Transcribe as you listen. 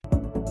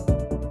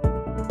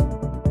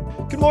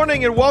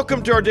morning and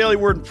welcome to our daily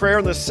word and prayer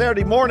on this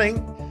Saturday morning,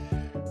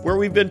 where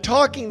we've been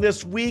talking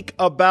this week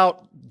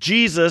about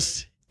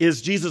Jesus.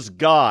 Is Jesus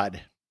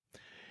God?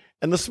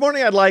 And this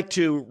morning I'd like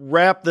to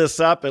wrap this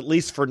up, at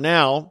least for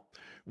now,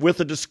 with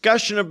a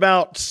discussion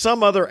about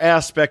some other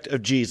aspect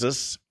of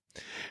Jesus.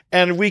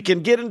 And we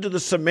can get into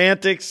the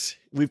semantics.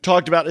 We've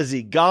talked about, is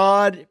he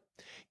God?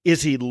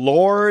 Is he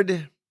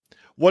Lord?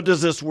 What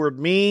does this word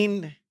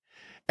mean?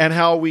 And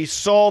how we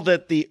saw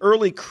that the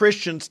early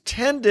Christians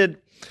tended,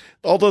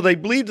 although they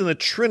believed in the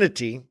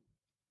Trinity,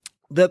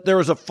 that there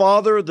was a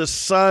Father, the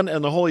Son,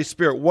 and the Holy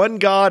Spirit, one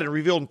God and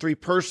revealed in three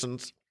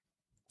persons.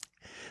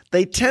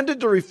 They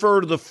tended to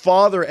refer to the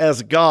Father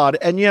as God,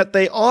 and yet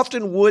they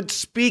often would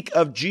speak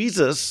of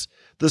Jesus,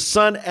 the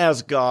Son,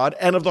 as God,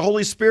 and of the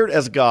Holy Spirit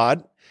as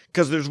God,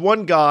 because there's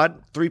one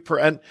God,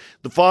 and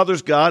the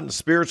Father's God, and the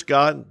Spirit's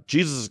God, and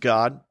Jesus is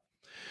God.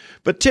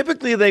 But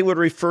typically they would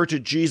refer to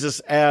Jesus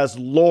as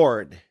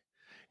Lord.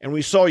 And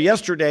we saw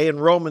yesterday in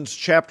Romans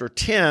chapter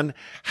 10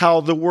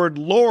 how the word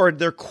Lord,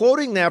 they're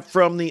quoting that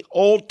from the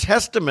Old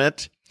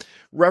Testament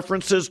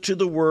references to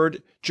the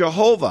word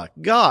Jehovah,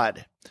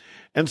 God.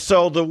 And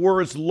so the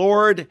words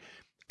Lord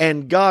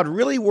and God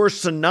really were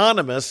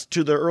synonymous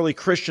to the early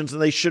Christians,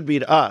 and they should be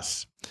to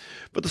us.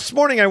 But this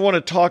morning I want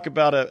to talk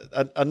about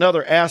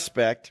another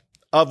aspect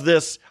of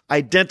this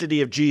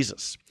identity of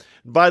Jesus.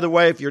 By the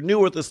way, if you're new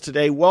with us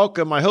today,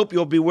 welcome. I hope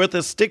you'll be with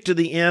us. Stick to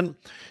the end.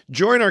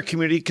 Join our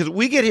community, because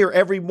we get here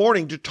every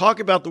morning to talk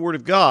about the Word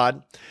of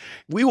God.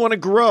 We want to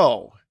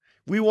grow.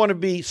 We want to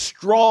be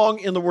strong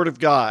in the Word of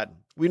God.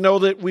 We know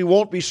that we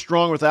won't be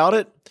strong without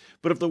it,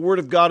 but if the Word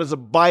of God is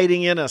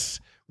abiding in us,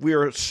 we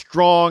are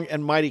strong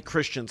and mighty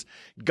Christians.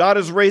 God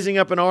is raising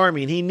up an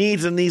army, and He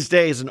needs in these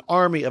days an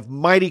army of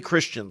mighty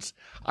Christians.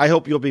 I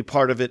hope you'll be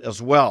part of it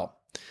as well.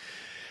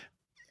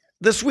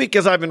 This week,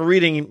 as I've been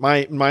reading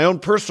my own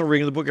personal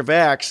reading of the book of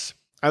Acts,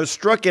 I was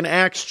struck in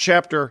Acts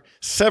chapter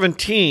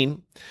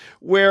 17,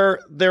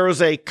 where there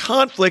was a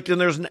conflict and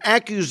there's an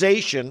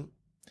accusation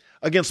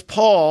against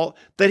Paul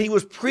that he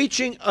was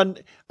preaching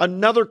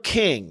another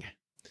king.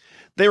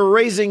 They were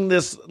raising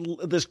this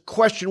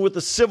question with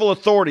the civil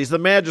authorities, the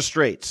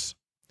magistrates.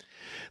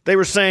 They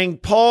were saying,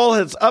 Paul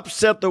has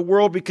upset the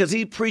world because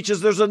he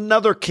preaches there's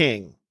another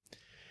king,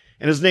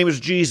 and his name is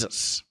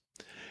Jesus.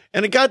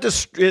 And it got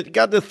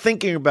to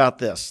thinking about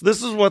this.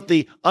 This is what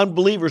the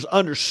unbelievers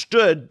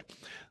understood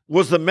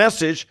was the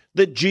message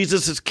that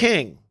Jesus is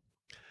king.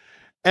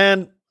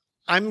 And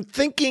I'm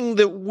thinking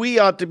that we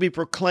ought to be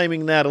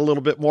proclaiming that a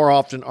little bit more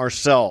often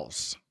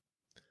ourselves.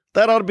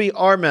 That ought to be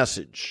our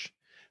message.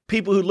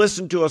 People who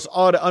listen to us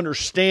ought to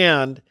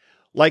understand,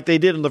 like they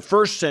did in the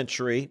first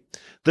century,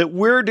 that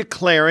we're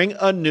declaring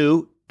a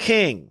new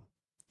king.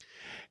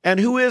 And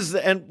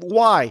and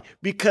why?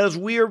 Because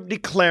we are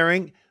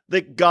declaring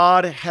that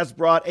God has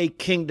brought a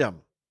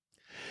kingdom.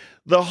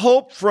 The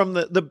hope from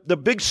the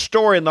big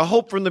story and the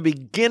hope from the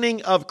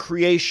beginning of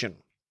creation.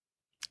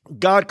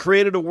 God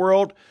created a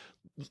world.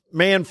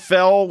 Man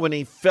fell when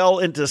he fell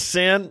into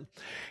sin.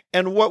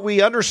 And what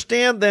we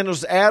understand then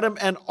is Adam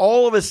and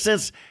all of his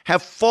sins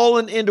have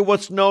fallen into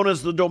what's known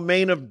as the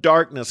domain of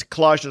darkness,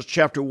 Colossians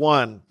chapter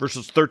 1,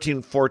 verses 13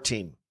 and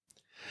 14.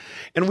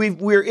 And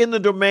we're in the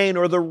domain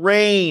or the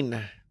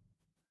reign,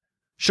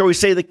 shall we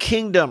say the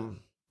kingdom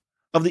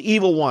of the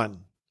evil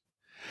one.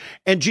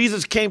 And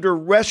Jesus came to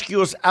rescue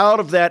us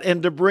out of that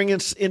and to bring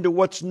us into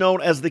what's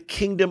known as the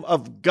kingdom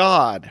of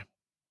God.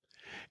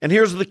 And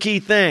here's the key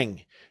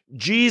thing.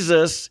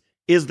 Jesus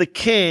is the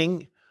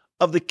king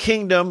of the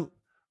kingdom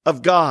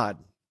of God.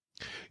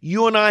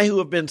 You and I who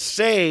have been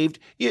saved,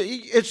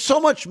 it's so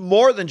much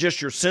more than just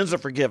your sins are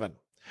forgiven.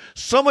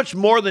 So much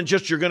more than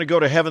just you're going to go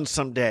to heaven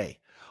someday.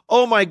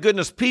 Oh my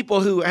goodness,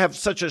 people who have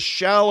such a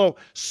shallow,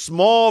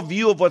 small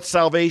view of what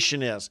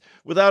salvation is,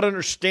 without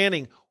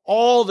understanding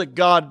all that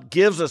God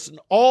gives us and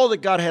all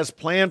that God has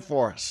planned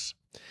for us.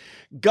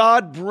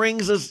 God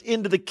brings us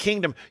into the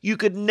kingdom. You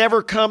could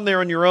never come there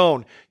on your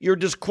own. You're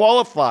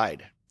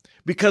disqualified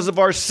because of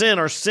our sin.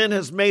 Our sin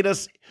has made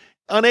us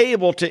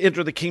unable to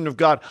enter the kingdom of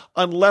God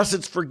unless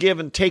it's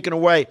forgiven, taken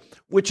away,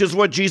 which is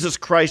what Jesus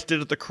Christ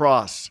did at the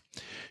cross.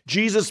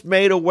 Jesus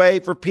made a way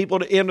for people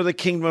to enter the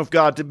kingdom of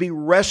God, to be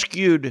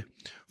rescued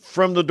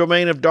from the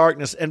domain of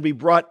darkness and be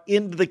brought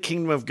into the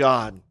kingdom of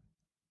God.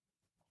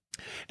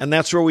 And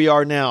that's where we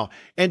are now.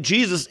 And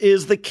Jesus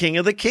is the King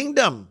of the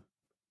kingdom.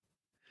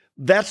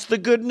 That's the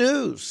good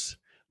news.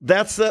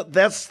 That's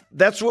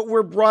what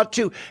we're brought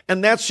to.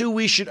 And that's who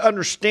we should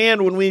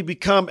understand when we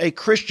become a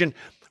Christian.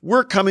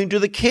 We're coming to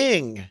the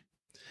King.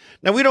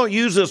 Now, we don't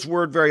use this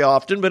word very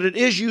often, but it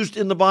is used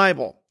in the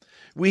Bible.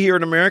 We here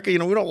in America, we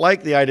don't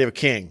like the idea of a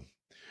king.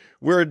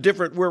 We're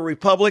a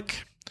republic.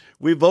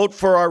 We vote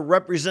for our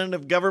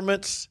representative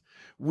governments.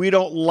 We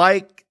don't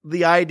like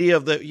the idea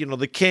of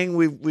the king.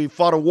 We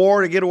fought a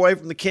war to get away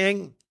from the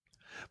king.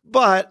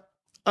 But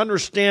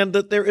understand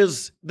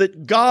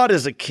that God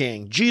is a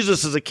king.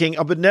 Jesus is a king,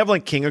 a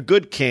benevolent king, a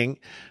good king,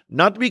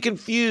 not to be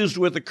confused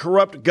with the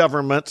corrupt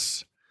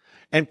governments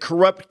and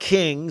corrupt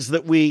kings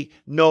that we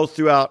know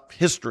throughout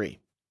history.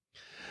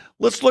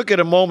 Let's look at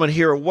a moment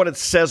here at what it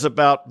says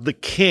about the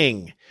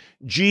King,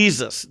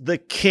 Jesus, the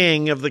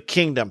King of the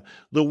kingdom,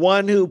 the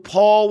one who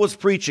Paul was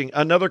preaching,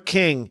 another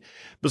king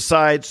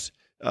besides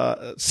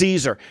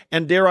Caesar.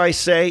 And dare I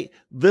say,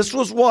 this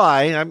was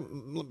why,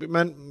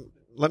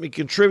 let me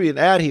contribute and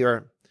add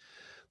here,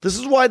 this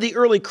is why the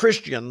early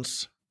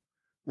Christians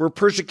were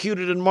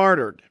persecuted and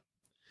martyred.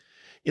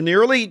 In the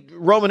early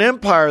Roman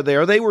Empire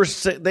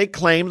they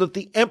claimed that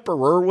the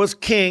emperor was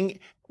king,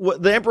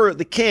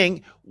 the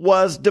king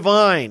was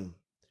divine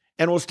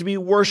and was to be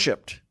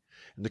worshipped.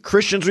 And the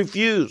Christians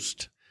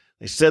refused.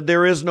 They said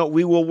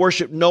we will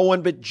worship no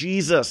one but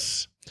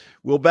Jesus.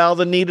 We'll bow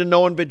the knee to no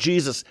one but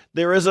Jesus.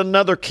 There is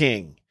another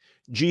king,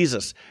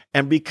 Jesus.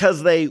 And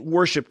because they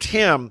worshiped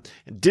him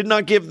and did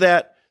not give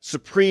that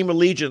supreme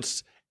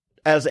allegiance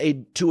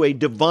to a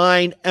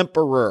divine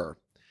emperor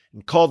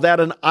and called that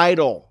an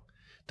idol,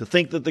 to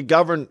think that the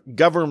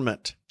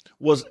government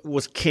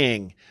was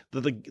king,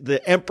 that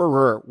the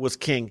emperor was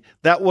king,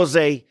 that was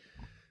a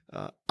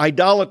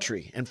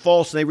idolatry and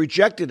false, and they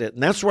rejected it,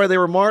 and that's why they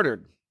were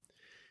martyred.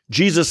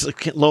 Jesus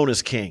alone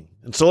is king.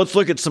 And so let's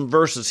look at some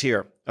verses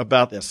here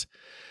about this.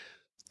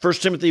 1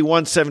 Timothy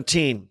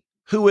 1:17,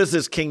 who is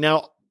this king?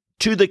 Now,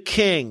 to the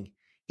King,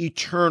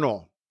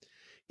 eternal,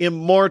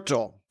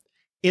 immortal,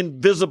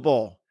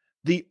 invisible,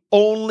 the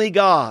only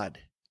God,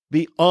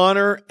 be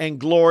honor and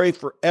glory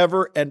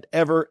forever and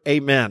ever.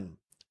 Amen.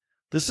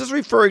 This is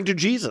referring to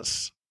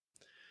Jesus.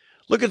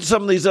 Look at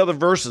some of these other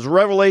verses.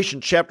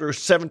 Revelation chapter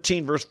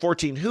 17, verse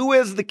 14. Who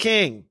is the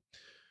king?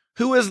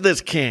 Who is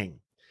this king?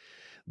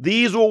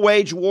 These will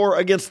wage war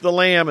against the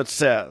Lamb, it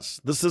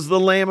says. This is the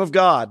Lamb of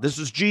God. This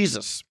is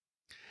Jesus.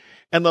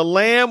 And the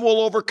Lamb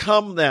will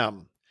overcome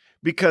them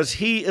because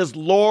he is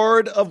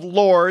Lord of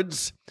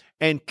lords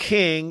and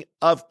King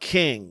of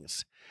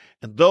kings.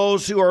 And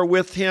those who are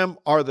with him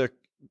are the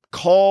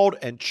called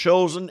and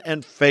chosen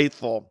and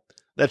faithful.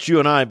 That's you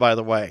and I, by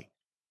the way.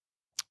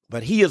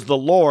 But he is the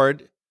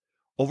Lord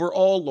over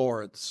all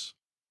lords.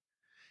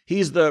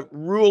 He's the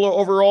ruler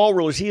over all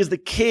rulers. He is the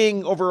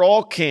king over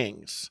all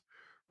kings.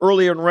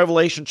 Earlier in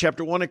Revelation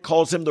chapter 1, it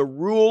calls him the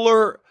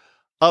ruler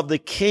of the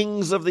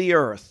kings of the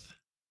earth.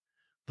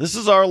 This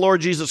is our Lord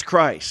Jesus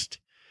Christ.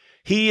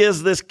 He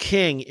is this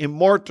king,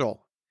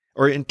 immortal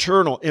or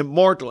eternal,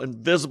 immortal,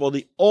 invisible,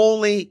 the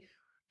only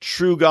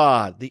true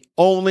God, the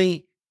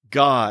only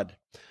God.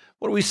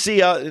 What do we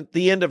see at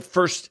the end of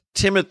 1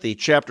 Timothy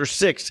chapter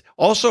 6,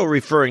 also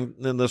referring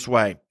in this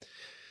way?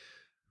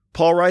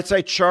 Paul writes,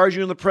 I charge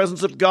you in the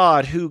presence of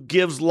God, who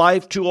gives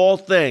life to all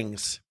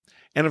things,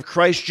 and of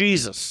Christ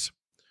Jesus,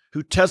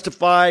 who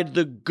testified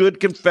the good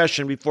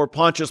confession before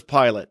Pontius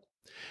Pilate,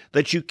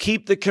 that you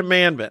keep the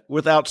commandment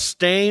without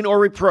stain or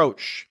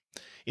reproach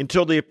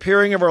until the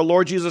appearing of our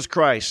Lord Jesus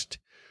Christ,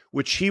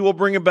 which he will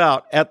bring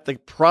about at the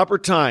proper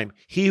time,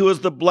 he who is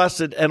the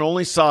blessed and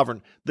only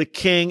sovereign, the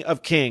King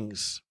of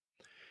kings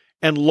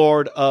and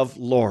Lord of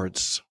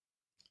lords.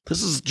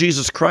 This is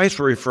Jesus Christ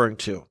we're referring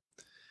to.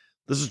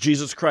 This is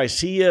Jesus Christ.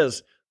 He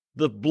is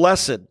the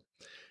blessed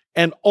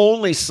and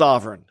only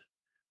sovereign,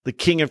 the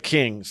King of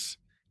kings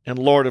and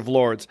Lord of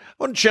lords. I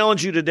want to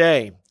challenge you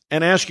today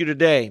and ask you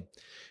today,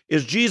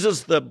 is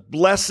Jesus the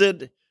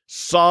blessed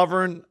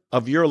sovereign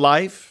of your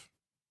life?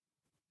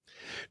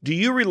 Do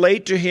you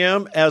relate to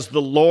him as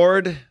the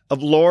Lord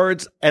of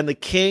lords and the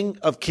King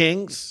of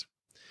kings?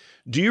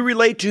 Do you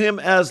relate to him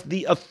as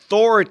the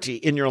authority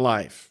in your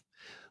life?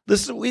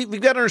 We've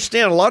got to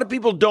understand, a lot of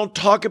people don't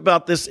talk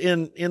about this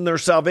in their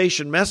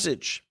salvation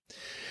message.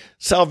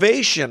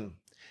 Salvation,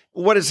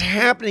 what is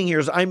happening here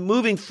is I'm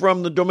moving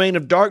from the domain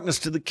of darkness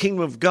to the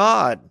kingdom of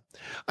God.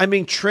 I'm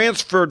being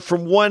transferred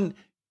from one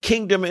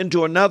kingdom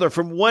into another,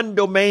 from one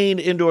domain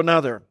into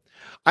another.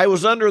 I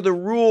was under the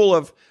rule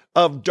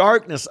of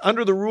darkness,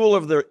 under the rule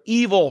of the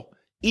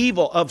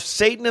evil of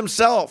Satan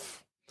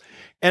himself.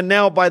 And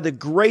now by the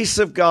grace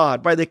of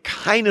God, by the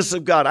kindness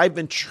of God, I've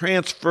been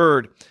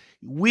transferred.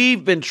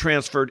 We've been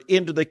transferred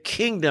into the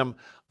kingdom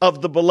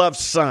of the beloved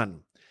Son,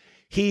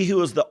 he who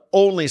is the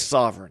only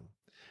sovereign.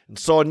 And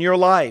so in your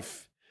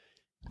life,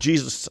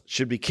 Jesus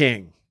should be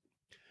king.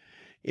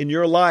 In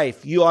your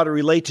life, you ought to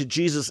relate to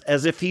Jesus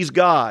as if he's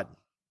God.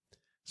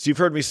 So you've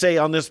heard me say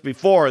on this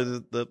before,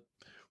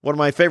 one of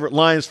my favorite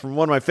lines from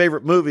one of my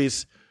favorite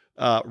movies,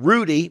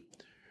 Rudy,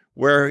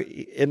 where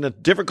in a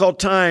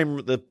difficult time,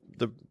 the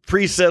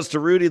priest says to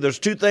Rudy, there's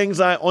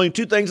only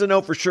two things I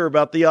know for sure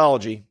about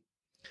theology.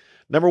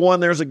 Number one,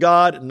 there's a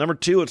God, and number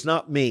two, it's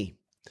not me.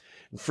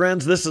 And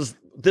friends, this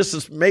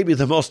is maybe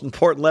the most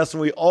important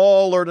lesson we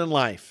all learn in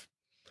life.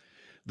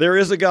 There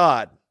is a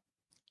God,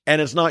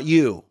 and it's not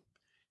you.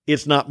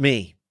 It's not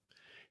me.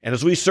 And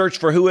as we search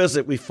for who is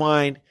it, we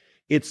find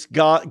it's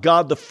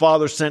God the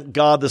Father sent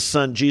God the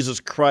Son,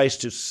 Jesus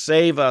Christ, to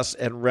save us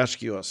and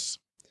rescue us.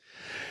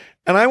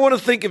 And I want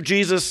to think of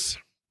Jesus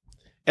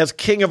as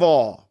King of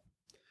all.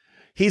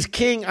 He's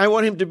king. I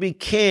want him to be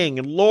king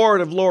and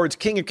Lord of lords,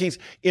 King of kings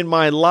in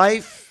my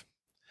life.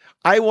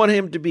 I want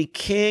him to be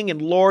king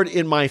and Lord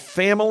in my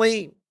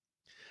family.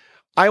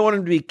 I want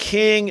him to be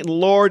king and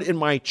Lord in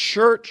my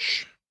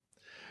church.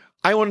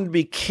 I want him to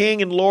be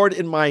king and Lord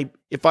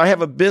if I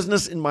have a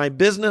business, in my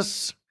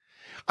business.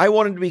 I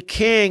want him to be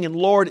king and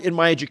Lord in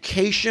my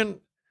education,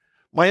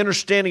 my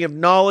understanding of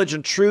knowledge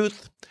and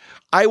truth.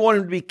 I want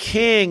him to be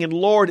king and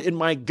Lord in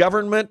my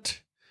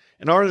government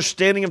and our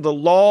understanding of the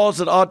laws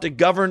that ought to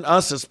govern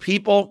us as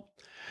people.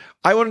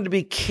 I want him to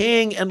be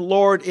king and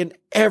Lord in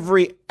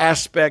every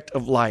aspect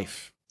of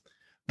life.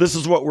 This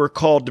is what we're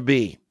called to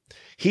be.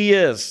 He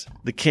is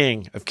the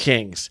King of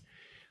Kings.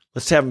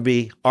 Let's have him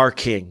be our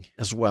King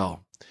as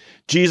well.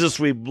 Jesus,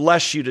 we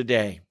bless you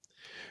today.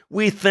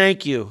 We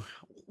thank you.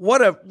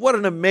 What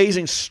an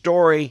amazing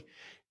story,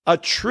 a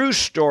true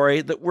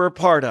story that we're a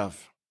part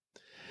of.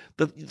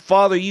 That,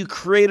 Father, you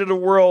created a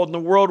world and the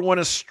world went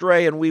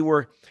astray and we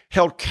were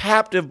held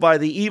captive by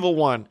the evil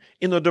one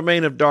in the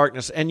domain of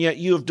darkness, and yet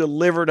you have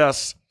delivered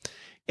us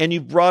and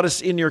you've brought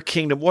us in your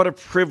kingdom. What a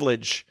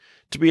privilege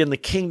to be in the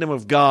kingdom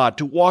of God,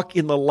 to walk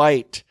in the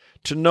light,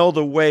 to know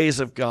the ways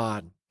of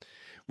God.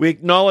 We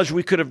acknowledge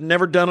we could have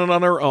never done it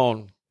on our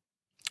own.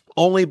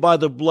 Only by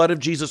the blood of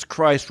Jesus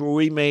Christ were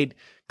we made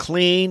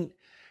clean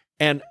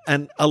and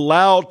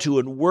allowed to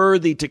and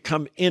worthy to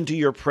come into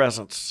your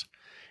presence.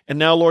 And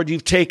now, Lord,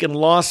 you've taken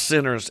lost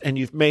sinners and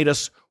you've made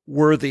us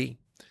worthy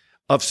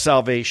of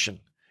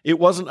salvation. It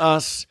wasn't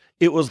us.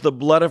 It was the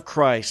blood of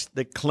Christ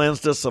that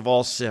cleansed us of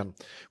all sin.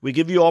 We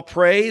give you all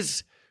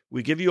praise.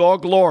 We give you all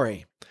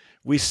glory.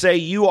 We say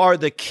you are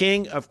the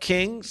King of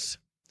Kings.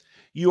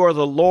 You are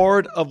the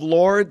Lord of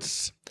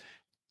Lords.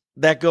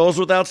 That goes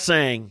without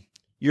saying.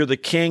 You're the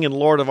King and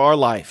Lord of our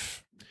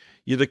life.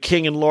 You're the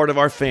King and Lord of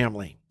our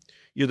family.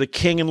 You're the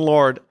King and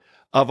Lord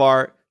of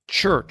our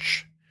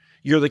church.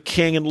 You're the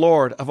King and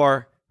Lord of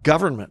our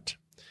government.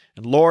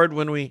 And Lord,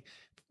 when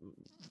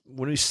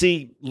we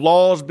see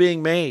laws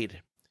being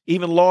made,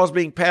 even laws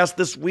being passed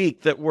this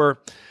week that were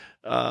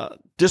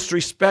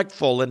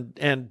disrespectful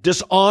and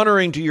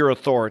dishonoring to your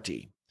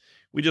authority,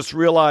 we just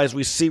realize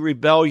we see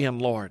rebellion,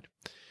 Lord.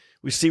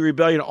 We see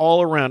rebellion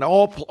all around,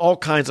 all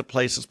kinds of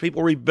places,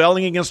 people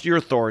rebelling against your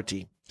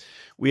authority.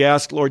 We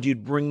ask, Lord,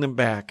 you'd bring them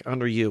back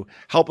under you.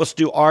 Help us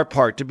do our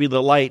part to be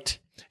the light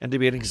and to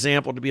be an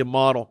example, to be a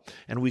model.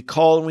 And we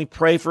call and we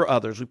pray for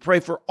others. We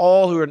pray for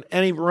all who are in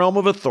any realm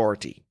of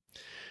authority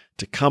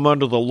to come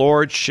under the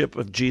lordship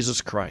of Jesus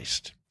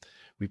Christ.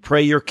 We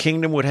pray your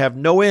kingdom would have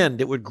no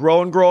end. It would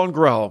grow and grow and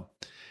grow.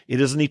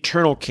 It is an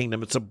eternal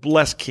kingdom. It's a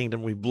blessed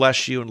kingdom. We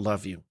bless you and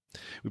love you.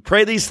 We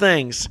pray these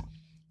things,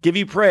 give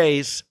you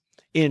praise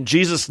in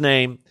Jesus'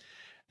 name.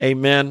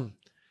 Amen,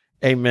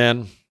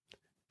 amen,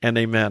 and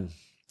amen.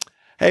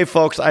 Hey,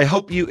 folks, I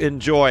hope you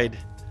enjoyed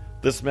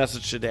this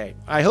message today.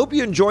 I hope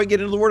you enjoy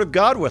getting into the Word of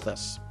God with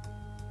us.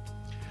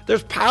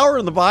 There's power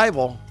in the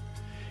Bible.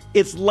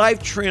 It's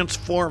life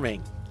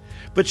transforming.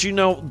 But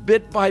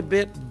bit by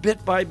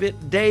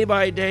bit, day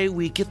by day,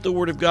 we get the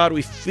Word of God.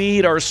 We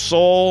feed our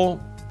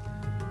soul,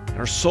 and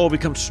our soul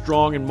becomes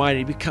strong and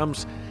mighty. It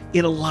becomes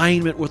in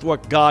alignment with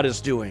what God is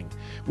doing.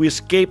 We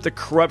escape the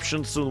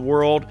corruptions of the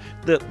world,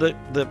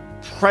 the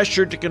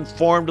pressure to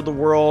conform to the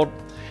world,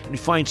 and we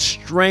find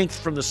strength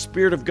from the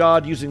Spirit of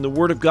God using the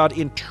Word of God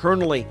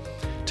internally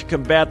to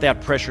combat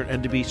that pressure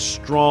and to be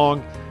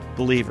strong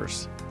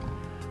believers.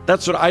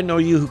 That's what I know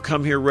you who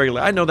come here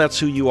regularly. I know that's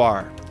who you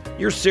are.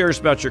 You're serious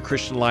about your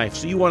Christian life,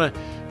 so you want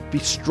to be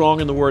strong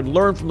in the Word,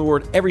 learn from the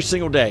Word every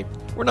single day.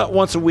 We're not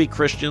once a week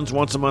Christians,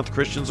 once a month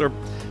Christians, or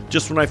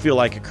just when I feel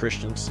like it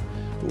Christians.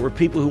 But we're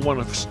people who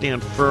want to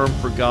stand firm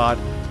for God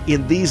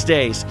in these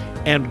days.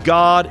 And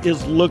God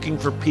is looking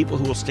for people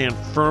who will stand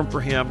firm for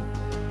Him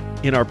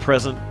in our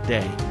present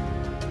day.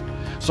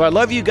 So I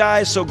love you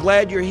guys. So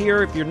glad you're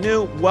here. If you're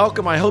new,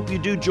 welcome. I hope you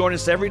do join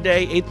us every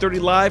day, 8:30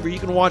 live, or you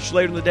can watch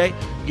later in the day.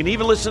 You can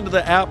even listen to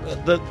the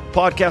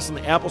podcast on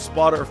the Apple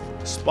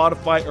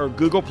Spotify or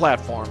Google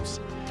platforms.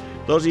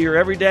 Those are here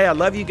every day. I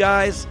love you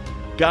guys.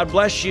 God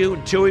bless you.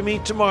 Until we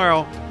meet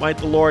tomorrow, might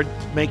the Lord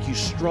make you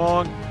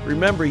strong.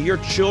 Remember, you're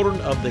children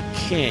of the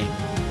King.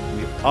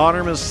 We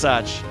honor Him as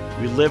such.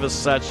 We live as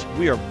such.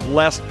 We are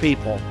blessed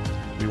people.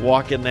 We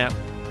walk in that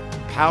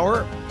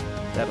power,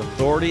 that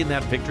authority, and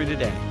that victory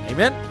today.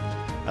 Amen?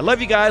 I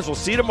love you guys. We'll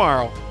see you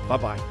tomorrow.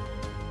 Bye-bye.